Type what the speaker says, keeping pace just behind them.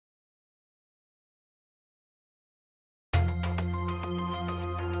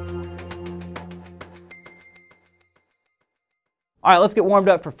All right, let's get warmed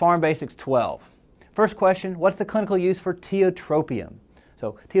up for Pharm Basics 12. First question, what's the clinical use for tiotropium?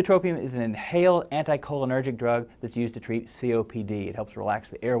 So tiotropium is an inhaled anticholinergic drug that's used to treat COPD. It helps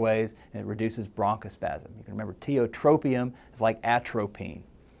relax the airways and it reduces bronchospasm. You can remember tiotropium is like atropine.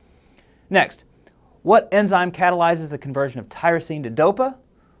 Next, what enzyme catalyzes the conversion of tyrosine to DOPA?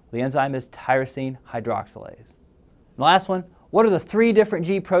 The enzyme is tyrosine hydroxylase. And the last one, what are the three different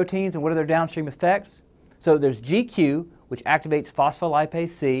G proteins and what are their downstream effects? So there's GQ, which activates phospholipase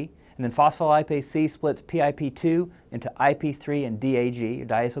C, and then phospholipase C splits PIP2 into IP3 and DAG, or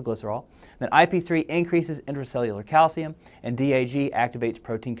diacylglycerol. Then IP3 increases intracellular calcium, and DAG activates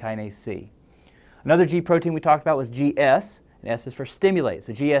protein kinase C. Another G protein we talked about was GS, and S is for stimulate.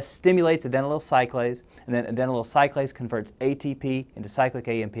 So GS stimulates adenylyl cyclase, and then adenylyl cyclase converts ATP into cyclic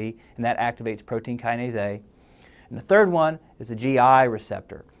AMP, and that activates protein kinase A. And the third one is the GI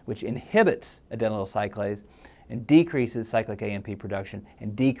receptor, which inhibits adenylyl cyclase and decreases cyclic AMP production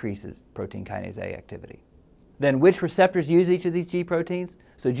and decreases protein kinase A activity. Then which receptors use each of these G proteins?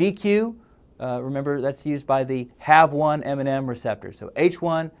 So GQ, remember that's used by the HAV1 M&M receptors. So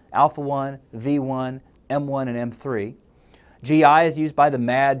H1, alpha-1, V1, M1, and M3. GI is used by the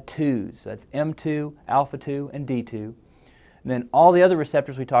MAD2s. So that's M2, alpha-2, and D2. And then all the other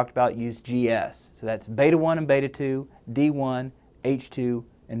receptors we talked about use GS. So that's beta-1 and beta-2, D1, H2,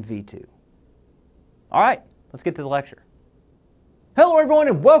 and V2. All right. Let's get to the lecture. Hello everyone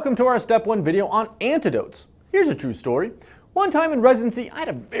and welcome to our Step 1 video on antidotes. Here's a true story. One time in residency, I had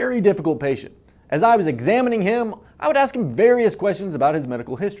a very difficult patient. As I was examining him, I would ask him various questions about his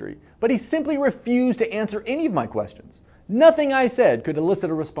medical history, but he simply refused to answer any of my questions. Nothing I said could elicit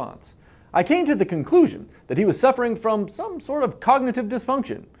a response. I came to the conclusion that he was suffering from some sort of cognitive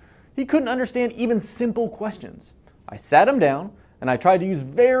dysfunction. He couldn't understand even simple questions. I sat him down, and I tried to use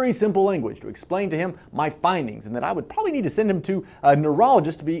very simple language to explain to him my findings and that I would probably need to send him to a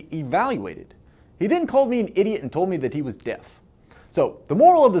neurologist to be evaluated. He then called me an idiot and told me that he was deaf. So the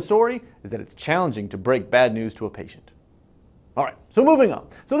moral of the story is that it's challenging to break bad news to a patient. Alright, so moving on.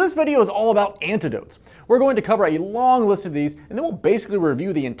 So this video is all about antidotes. We're going to cover a long list of these and then we'll basically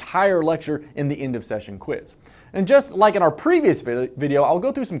review the entire lecture in the end of session quiz. And just like in our previous video, I'll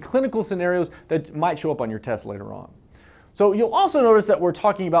go through some clinical scenarios that might show up on your test later on. So you'll also notice that we're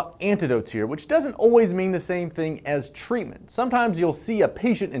talking about antidotes here, which doesn't always mean the same thing as treatment. Sometimes you'll see a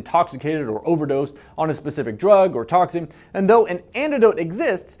patient intoxicated or overdosed on a specific drug or toxin, and though an antidote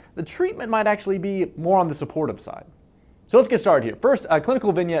exists, the treatment might actually be more on the supportive side. So let's get started here. First, a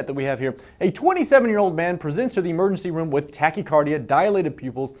clinical vignette that we have here. A 27-year-old man presents to the emergency room with tachycardia, dilated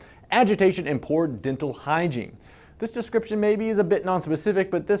pupils, agitation, and poor dental hygiene. This description maybe is a bit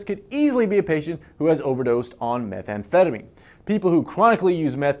nonspecific, but this could easily be a patient who has overdosed on methamphetamine. People who chronically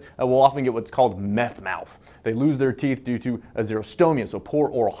use meth will often get what's called meth mouth. They lose their teeth due to a xerostomia, so poor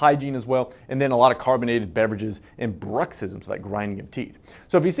oral hygiene as well, and then a lot of carbonated beverages and bruxism, so that grinding of teeth.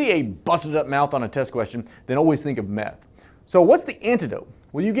 So if you see a busted up mouth on a test question, then always think of meth. So what's the antidote?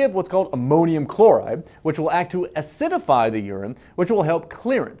 Well, you give what's called ammonium chloride, which will act to acidify the urine, which will help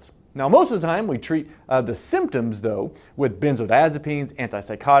clearance. Now, most of the time we treat the symptoms, though, with benzodiazepines,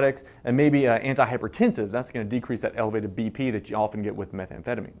 antipsychotics, and maybe antihypertensives. That's going to decrease that elevated BP that you often get with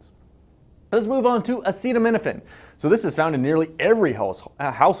methamphetamines. Let's move on to acetaminophen. So this is found in nearly every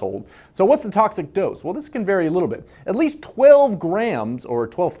household. So what's the toxic dose? Well, this can vary a little bit. At least 12 grams or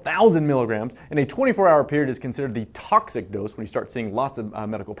 12,000 milligrams in a 24-hour period is considered the toxic dose when you start seeing lots of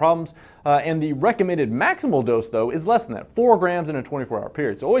medical problems. And the recommended maximal dose, though, is less than that, 4 grams in a 24-hour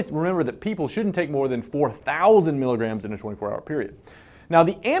period. So always remember that people shouldn't take more than 4,000 milligrams in a 24-hour period. Now,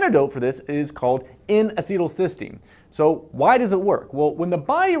 the antidote for this is called N-acetylcysteine. So why does it work? Well, when the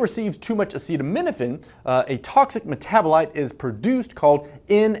body receives too much acetaminophen, a toxic metabolite is produced called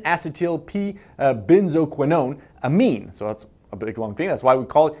N-acetyl-P-benzoquinone amine. So that's a big long thing. That's why we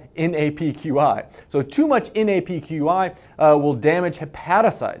call it NAPQI. So too much NAPQI will damage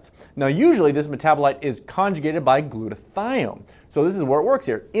hepatocytes. Now, usually this metabolite is conjugated by glutathione. So this is where it works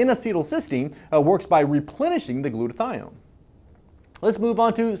here. N-acetylcysteine works by replenishing the glutathione. Let's move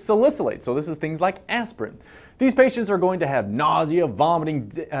on to salicylate. So this is things like aspirin. These patients are going to have nausea, vomiting,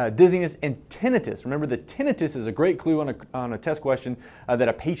 dizziness, and tinnitus. Remember that tinnitus is a great clue on a test question that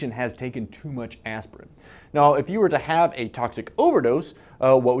a patient has taken too much aspirin. Now, if you were to have a toxic overdose,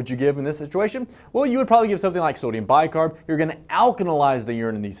 what would you give in this situation? Well, you would probably give something like sodium bicarb. You're going to alkalize the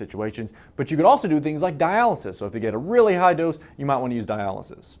urine in these situations, but you could also do things like dialysis. So if you get a really high dose, you might want to use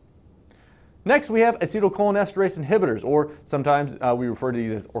dialysis. Next, we have acetylcholinesterase inhibitors, or sometimes we refer to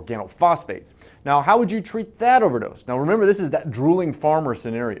these as organophosphates. Now, how would you treat that overdose? Now, remember, this is that drooling farmer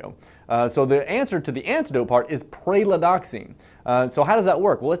scenario. So the answer to the antidote part is pralidoxime. So how does that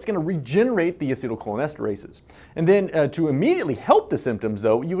work? Well, it's going to regenerate the acetylcholinesterases. And then to immediately help the symptoms,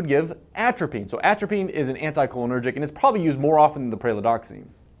 though, you would give atropine. So atropine is an anticholinergic, and it's probably used more often than the pralidoxime.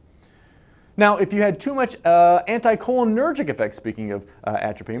 Now, if you had too much anticholinergic effects, speaking of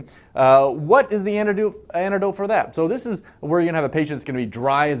atropine, what is the antidote for that? So this is where you're going to have a patient that's going to be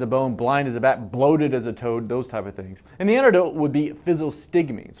dry as a bone, blind as a bat, bloated as a toad, those type of things. And the antidote would be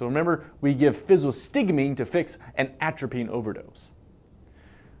physostigmine. So remember, we give physostigmine to fix an atropine overdose.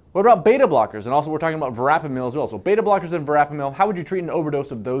 What about beta blockers? And also we're talking about verapamil as well. So beta blockers and verapamil, how would you treat an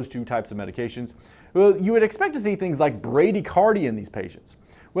overdose of those two types of medications? Well, you would expect to see things like bradycardia in these patients.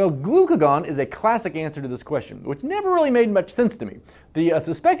 Well, glucagon is a classic answer to this question, which never really made much sense to me. The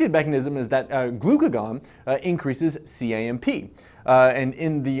suspected mechanism is that glucagon increases CAMP, and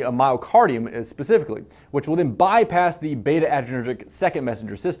in the myocardium specifically, which will then bypass the beta-adrenergic second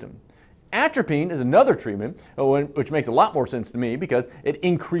messenger system. Atropine is another treatment, which makes a lot more sense to me because it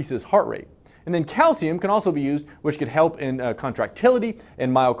increases heart rate. And then calcium can also be used, which could help in contractility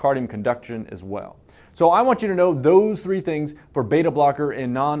and myocardium conduction as well. So I want you to know those three things for beta blocker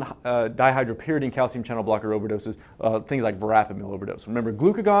and non-dihydropyridine calcium channel blocker overdoses, things like verapamil overdose. Remember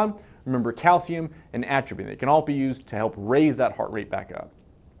glucagon, remember calcium, and atropine. They can all be used to help raise that heart rate back up.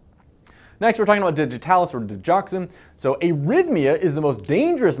 Next, we're talking about digitalis or digoxin. So arrhythmia is the most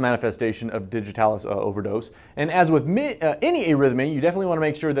dangerous manifestation of digitalis overdose. And as with any arrhythmia, you definitely want to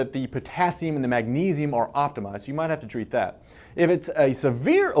make sure that the potassium and the magnesium are optimized. So you might have to treat that. If it's a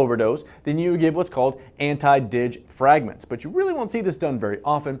severe overdose, then you give what's called anti-dig fragments. But you really won't see this done very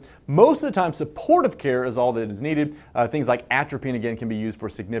often. Most of the time, supportive care is all that is needed. Things like atropine, again, can be used for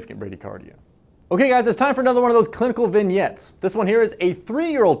significant bradycardia. Okay guys, it's time for another one of those clinical vignettes. This one here is a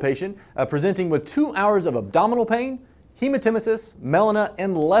 3-year-old patient presenting with 2 hours of abdominal pain, hematemesis, melena,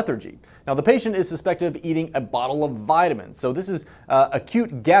 and lethargy. Now the patient is suspected of eating a bottle of vitamins. So this is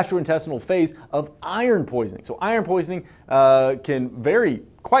acute gastrointestinal phase of iron poisoning. So iron poisoning can vary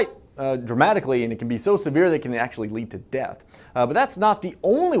quite dramatically, and it can be so severe that it can actually lead to death. But that's not the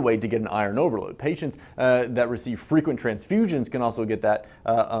only way to get an iron overload. Patients that receive frequent transfusions can also get that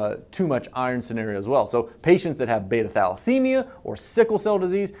too much iron scenario as well. So patients that have beta thalassemia or sickle cell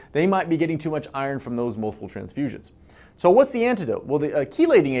disease, they might be getting too much iron from those multiple transfusions. So what's the antidote? Well, the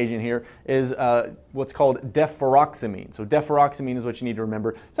chelating agent here is what's called deferoxamine. So deferoxamine is what you need to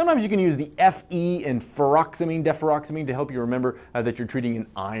remember. Sometimes you can use the Fe in deferoxamine to help you remember that you're treating an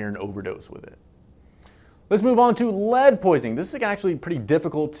iron overdose with it. Let's move on to lead poisoning. This is actually pretty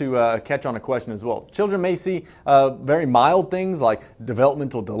difficult to catch on a question as well. Children may see very mild things like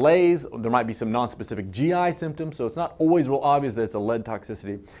developmental delays. There might be some nonspecific GI symptoms, so it's not always real obvious that it's a lead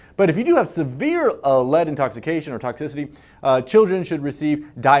toxicity. But if you do have severe lead intoxication or toxicity, children should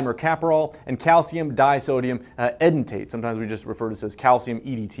receive dimercaprol and calcium disodium edentate. Sometimes we just refer to this as calcium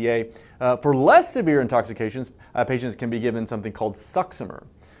EDTA. For less severe intoxications, patients can be given something called succimer.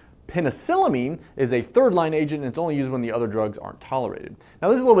 Penicillamine is a third-line agent, and it's only used when the other drugs aren't tolerated. Now,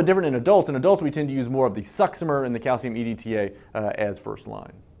 this is a little bit different in adults. In adults, we tend to use more of the succimer and the calcium EDTA as first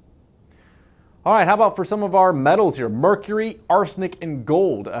line. All right, how about for some of our metals here? Mercury, arsenic, and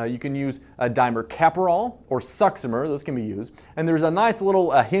gold. You can use dimercaprol or succimer. Those can be used. And there's a nice little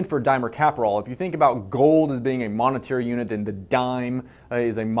hint for dimercaprol. If you think about gold as being a monetary unit, then the dime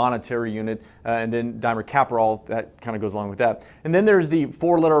is a monetary unit. And then dimercaprol, that kind of goes along with that. And then there's the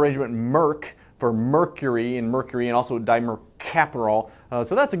 4-letter arrangement Merc for mercury, and also dimercaprol.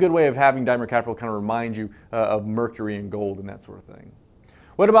 So that's a good way of having dimercaprol kind of remind you of mercury and gold and that sort of thing.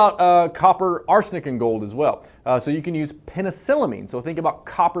 What about copper, arsenic, and gold as well? So you can use penicillamine. So think about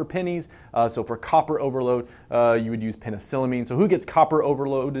copper pennies. So for copper overload, you would use penicillamine. So who gets copper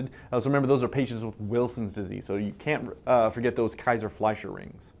overloaded? So remember, those are patients with Wilson's disease. So you can't forget those Kaiser-Fleischer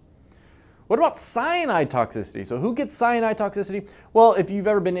rings. What about cyanide toxicity? So who gets cyanide toxicity? Well, if you've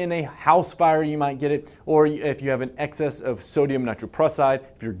ever been in a house fire, you might get it. Or if you have an excess of sodium nitroprusside,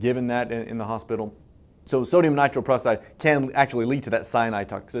 if you're given that in the hospital. So sodium nitroprusside can actually lead to that cyanide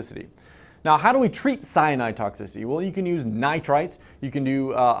toxicity. Now, how do we treat cyanide toxicity? Well, you can use nitrites, you can do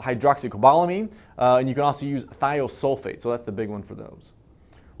hydroxycobalamin, and you can also use thiosulfate. So that's the big one for those.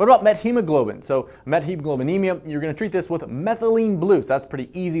 What about methemoglobin? So methemoglobinemia, you're going to treat this with methylene blue. So that's pretty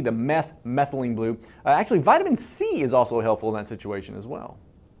easy, the methylene blue. Actually, vitamin C is also helpful in that situation as well.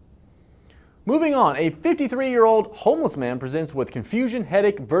 Moving on, a 53-year-old homeless man presents with confusion,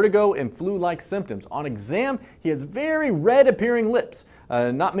 headache, vertigo, and flu-like symptoms. On exam, he has very red-appearing lips.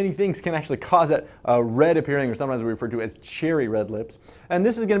 not many things can actually cause that red appearing, or sometimes we refer to as cherry red lips. And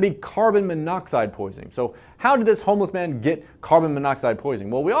this is going to be carbon monoxide poisoning. So how did this homeless man get carbon monoxide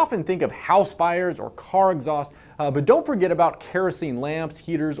poisoning? Well, we often think of house fires or car exhaust, but don't forget about kerosene lamps,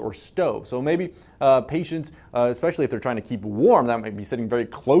 heaters, or stoves. So maybe patients, especially if they're trying to keep warm, that might be sitting very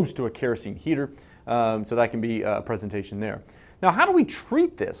close to a kerosene heater. So that can be a presentation there. Now, how do we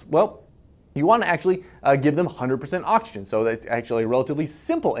treat this? Well, you want to actually give them 100% oxygen. So that's actually a relatively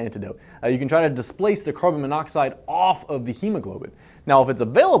simple antidote. You can try to displace the carbon monoxide off of the hemoglobin. Now, if it's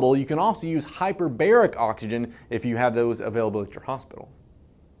available, you can also use hyperbaric oxygen if you have those available at your hospital.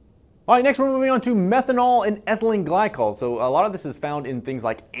 All right, next we're moving on to methanol and ethylene glycol. So a lot of this is found in things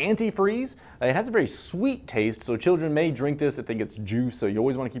like antifreeze. It has a very sweet taste, so children may drink this if they think it's juice, so you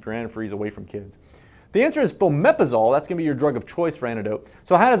always want to keep your antifreeze away from kids. The answer is fomepizole. That's going to be your drug of choice for antidote.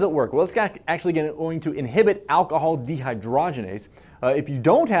 So how does it work? Well, it's actually going to inhibit alcohol dehydrogenase. If you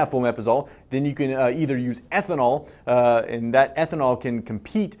don't have fomepizole, then you can either use ethanol, and that ethanol can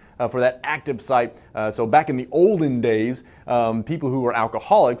compete for that active site. So back in the olden days, people who were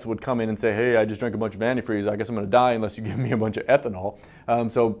alcoholics would come in and say, hey, I just drank a bunch of antifreeze. I guess I'm going to die unless you give me a bunch of ethanol.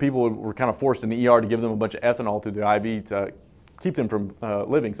 So people were kind of forced in the ER to give them a bunch of ethanol through the IV to keep them from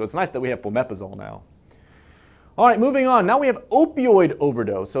living. So it's nice that we have fomepizole now. All right, moving on. Now we have opioid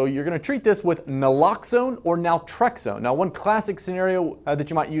overdose. So you're going to treat this with naloxone or naltrexone. Now, one classic scenario that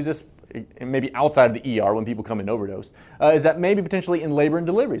you might use this, maybe outside of the ER when people come in overdose, is that maybe potentially in labor and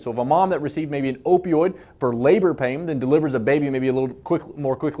delivery. So if a mom that received maybe an opioid for labor pain then delivers a baby maybe a little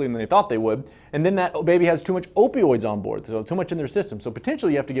more quickly than they thought they would, and then that baby has too much opioids on board, so too much in their system. So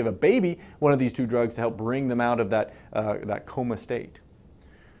potentially you have to give a baby one of these two drugs to help bring them out of that coma state.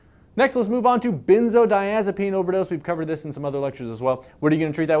 Next, let's move on to benzodiazepine overdose. We've covered this in some other lectures as well. What are you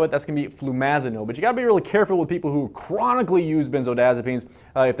going to treat that with? That's going to be flumazenil. But you got to be really careful with people who chronically use benzodiazepines.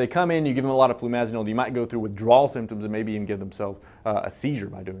 If they come in, you give them a lot of flumazenil, you might go through withdrawal symptoms and maybe even give themselves a seizure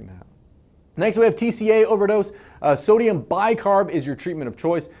by doing that. Next, we have TCA overdose. Sodium bicarb is your treatment of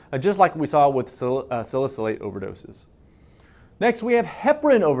choice, just like we saw with salicylate overdoses. Next, we have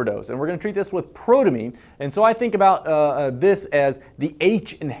heparin overdose, and we're going to treat this with protamine. And so I think about this as the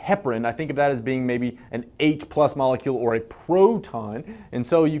H in heparin. I think of that as being maybe an H plus molecule or a proton. And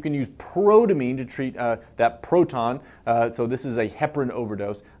so you can use protamine to treat that proton. So this is a heparin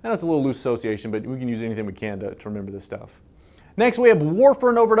overdose. I know it's a little loose association, but we can use anything we can to remember this stuff. Next, we have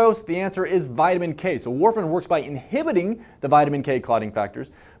warfarin overdose. The answer is vitamin K. So warfarin works by inhibiting the vitamin K clotting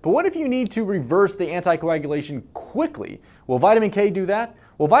factors. But what if you need to reverse the anticoagulation quickly? Will vitamin K do that?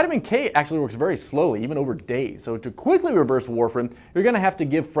 Well, vitamin K actually works very slowly, even over days. So to quickly reverse warfarin, you're going to have to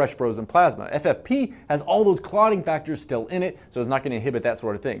give fresh frozen plasma. FFP has all those clotting factors still in it, so it's not going to inhibit that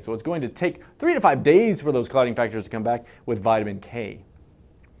sort of thing. So it's going to take 3 to 5 days for those clotting factors to come back with vitamin K.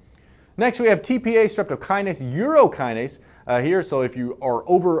 Next, we have TPA, streptokinase, urokinase here. So if you are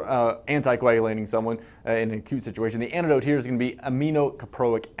over anticoagulating someone in an acute situation, the antidote here is going to be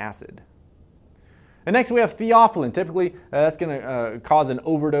aminocaproic acid. And next we have theophylline. Typically that's going to cause an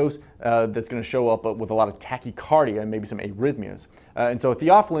overdose that's going to show up with a lot of tachycardia and maybe some arrhythmias. And so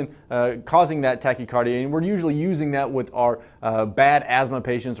theophylline causing that tachycardia, and we're usually using that with our bad asthma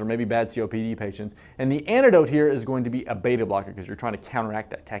patients or maybe bad COPD patients. And the antidote here is going to be a beta blocker because you're trying to counteract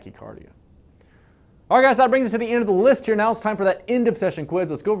that tachycardia. All right guys, that brings us to the end of the list here. Now it's time for that end of session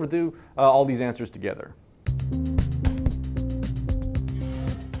quiz. Let's go through all these answers together.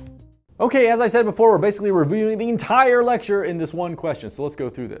 Okay, as I said before, we're basically reviewing the entire lecture in this one question, so let's go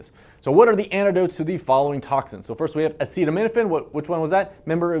through this. So what are the antidotes to the following toxins? So first we have acetaminophen. Which one was that?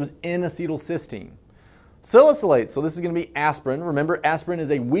 Remember, it was N-acetylcysteine. Salicylate, so this is going to be aspirin. Remember, aspirin is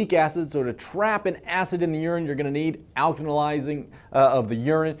a weak acid, so to trap an acid in the urine, you're going to need alkalizing of the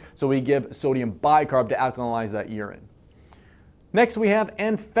urine, so we give sodium bicarb to alkalize that urine. Next we have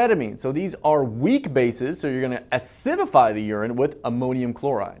amphetamine. So these are weak bases, so you're going to acidify the urine with ammonium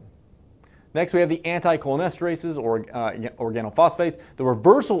chloride. Next, we have the anticholinesterases or organophosphates. The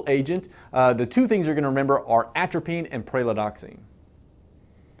reversal agent, the two things you're going to remember are atropine and pralidoxine.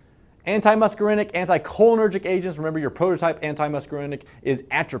 Antimuscarinic, anticholinergic agents. Remember, your prototype antimuscarinic is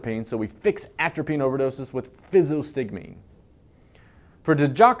atropine, so we fix atropine overdoses with physostigmine. For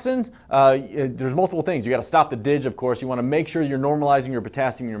digoxins, there's multiple things. You got to stop the dig, of course. You want to make sure you're normalizing your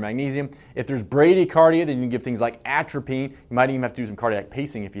potassium and your magnesium. If there's bradycardia, then you can give things like atropine. You might even have to do some cardiac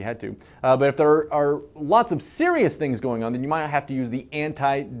pacing if you had to. But if there are lots of serious things going on, then you might have to use the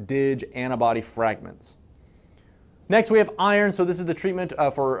anti-dig antibody fragments. Next, we have iron. So this is the treatment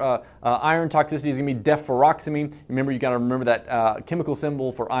for iron toxicity. Is going to be deferoxamine. Remember, you got to remember that chemical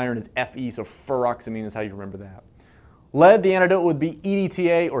symbol for iron is Fe, so ferroxamine is how you remember that. Lead, the antidote would be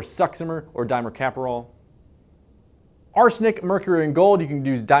EDTA or Succimer or dimercaprol. Arsenic, mercury, and gold, you can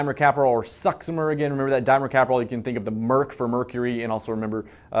use dimercaprol or Succimer. Again, remember that dimercaprol, you can think of the merc for mercury, and also remember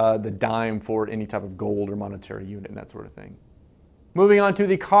the dime for any type of gold or monetary unit and that sort of thing. Moving on to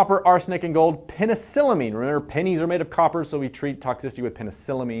the copper, arsenic, and gold, penicillamine. Remember, pennies are made of copper, so we treat toxicity with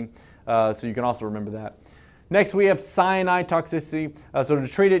penicillamine, so you can also remember that. Next, we have cyanide toxicity. So to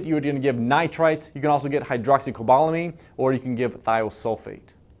treat it, you're going to give nitrites. You can also get hydroxycobalamin, or you can give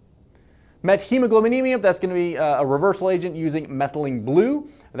thiosulfate. Methemoglobinemia, that's going to be a reversal agent using methylene blue.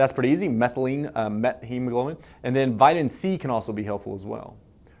 That's pretty easy, methylene, methemoglobin. And then vitamin C can also be helpful as well.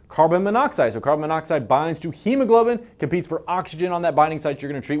 Carbon monoxide. So carbon monoxide binds to hemoglobin, competes for oxygen on that binding site.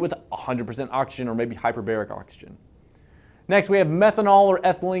 You're going to treat with 100% oxygen or maybe hyperbaric oxygen. Next, we have methanol or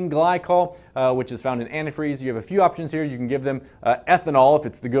ethylene glycol, which is found in antifreeze. You have a few options here. You can give them ethanol if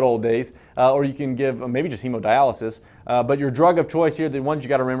it's the good old days, or you can give maybe just hemodialysis. But your drug of choice here, the ones you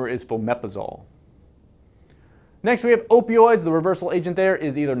got to remember, is fomepizole. Next, we have opioids. The reversal agent there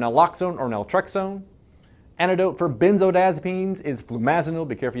is either naloxone or naltrexone. Antidote for benzodiazepines is flumazenil.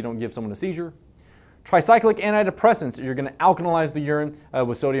 Be careful you don't give someone a seizure. Tricyclic antidepressants, you're going to alkalize the urine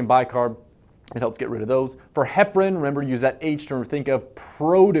with sodium bicarb. It helps get rid of those. For heparin, remember to use that H to think of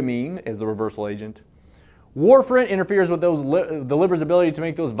protamine as the reversal agent. Warfarin interferes with the liver's ability to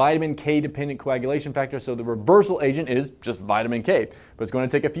make those vitamin K dependent coagulation factors, so the reversal agent is just vitamin K. But it's going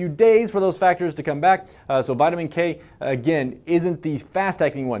to take a few days for those factors to come back. So vitamin K, again, isn't the fast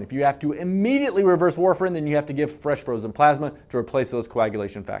acting one. If you have to immediately reverse warfarin, then you have to give fresh frozen plasma to replace those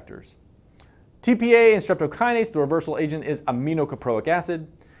coagulation factors. TPA and streptokinase, the reversal agent is aminocaproic acid.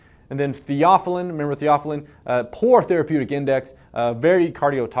 And then theophylline, remember theophylline, poor therapeutic index, very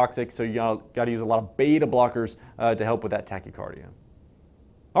cardiotoxic, so you got to use a lot of beta blockers to help with that tachycardia.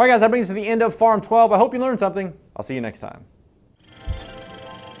 All right, guys, that brings us to the end of Pharm 12. I hope you learned something. I'll see you next time.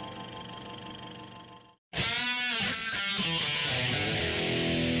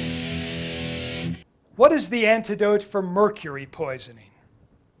 What is the antidote for mercury poisoning?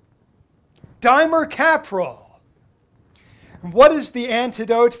 Dimercaprol. What is the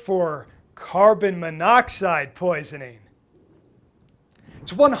antidote for carbon monoxide poisoning?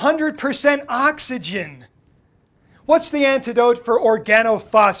 It's 100% oxygen. What's the antidote for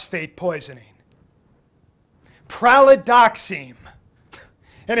organophosphate poisoning? Pralidoxime.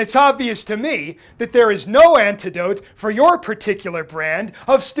 And it's obvious to me that there is no antidote for your particular brand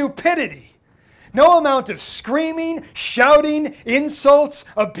of stupidity. No amount of screaming, shouting, insults,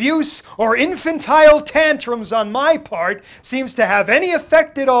 abuse, or infantile tantrums on my part seems to have any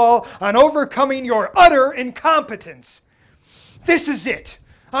effect at all on overcoming your utter incompetence. This is it.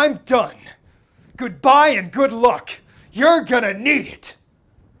 I'm done. Goodbye and good luck. You're gonna need it.